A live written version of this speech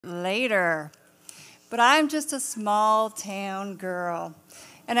Later. But I'm just a small town girl.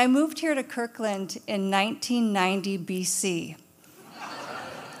 And I moved here to Kirkland in 1990 BC,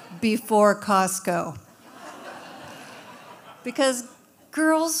 before Costco. Because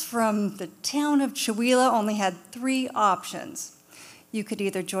girls from the town of Chewelah only had 3 options. You could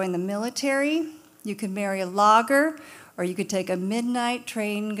either join the military, you could marry a logger, or you could take a midnight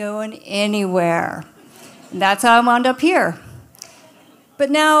train going anywhere. And that's how I wound up here. But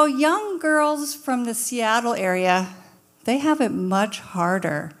now young girls from the Seattle area, they have it much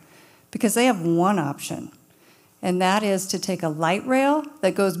harder because they have one option, and that is to take a light rail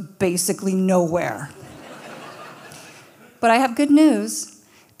that goes basically nowhere. But I have good news,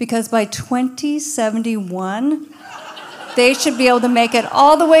 because by 2071, they should be able to make it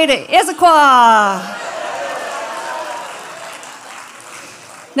all the way to Issaquah.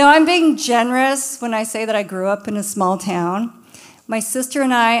 Now, I'm being generous when I say that I grew up in a small town. My sister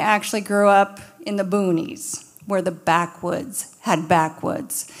and I actually grew up in the boonies, where the backwoods had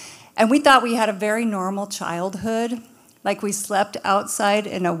backwoods. And we thought we had a very normal childhood, like we slept outside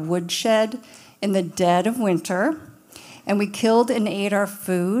in a woodshed in the dead of winter, and we killed and ate our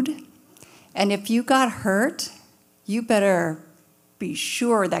food. And if you got hurt, you better be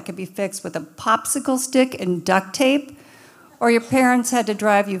sure that could be fixed with a popsicle stick and duct tape, or your parents had to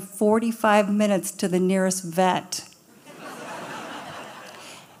drive you 45 minutes to the nearest vet.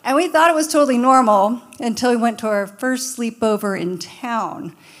 And we thought it was totally normal until we went to our first sleepover in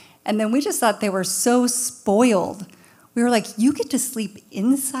town. And then we just thought they were so spoiled. We were like, you get to sleep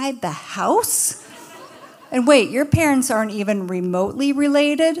inside the house? And wait, your parents aren't even remotely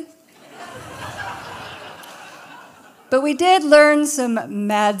related? But we did learn some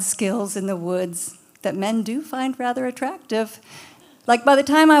mad skills in the woods that men do find rather attractive. Like by the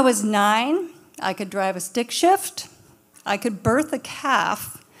time I was 9, I could drive a stick shift, I could birth a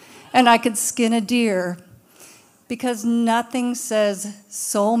calf, and I could skin a deer, because nothing says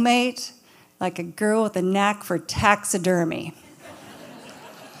soulmate like a girl with a knack for taxidermy.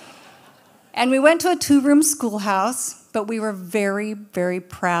 And we went to a 2-room schoolhouse, but we were very, very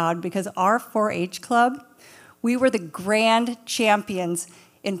proud because our 4-H club, we were the grand champions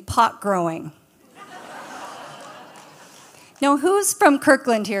in pot growing. Now, who's from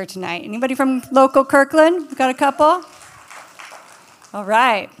Kirkland here tonight? Anybody from local Kirkland? We've got a couple? All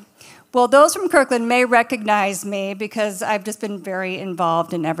right. Well, those from Kirkland may recognize me because I've just been very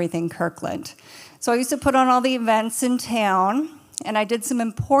involved in everything Kirkland. So I used to put on all the events in town, and I did some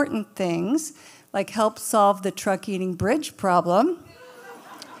important things, like help solve the truck-eating bridge problem.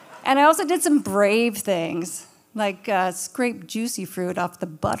 And I also did some brave things, like scrape juicy fruit off the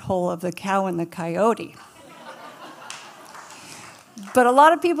butthole of the cow and the coyote. But a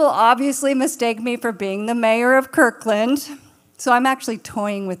lot of people obviously mistake me for being the mayor of Kirkland. So I'm actually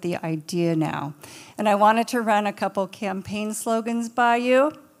toying with the idea now. And I wanted to run a couple campaign slogans by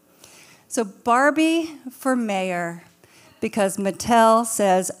you. So Barbie for mayor, because Mattel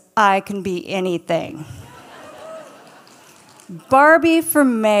says I can be anything. Barbie for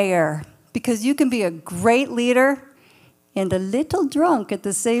mayor, because you can be a great leader and a little drunk at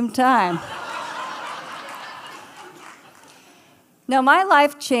the same time. Now, my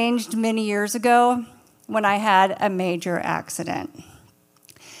life changed many years ago when I had a major accident.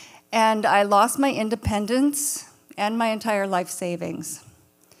 And I lost my independence and my entire life savings.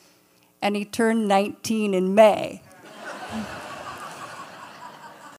 And he turned 19 in May.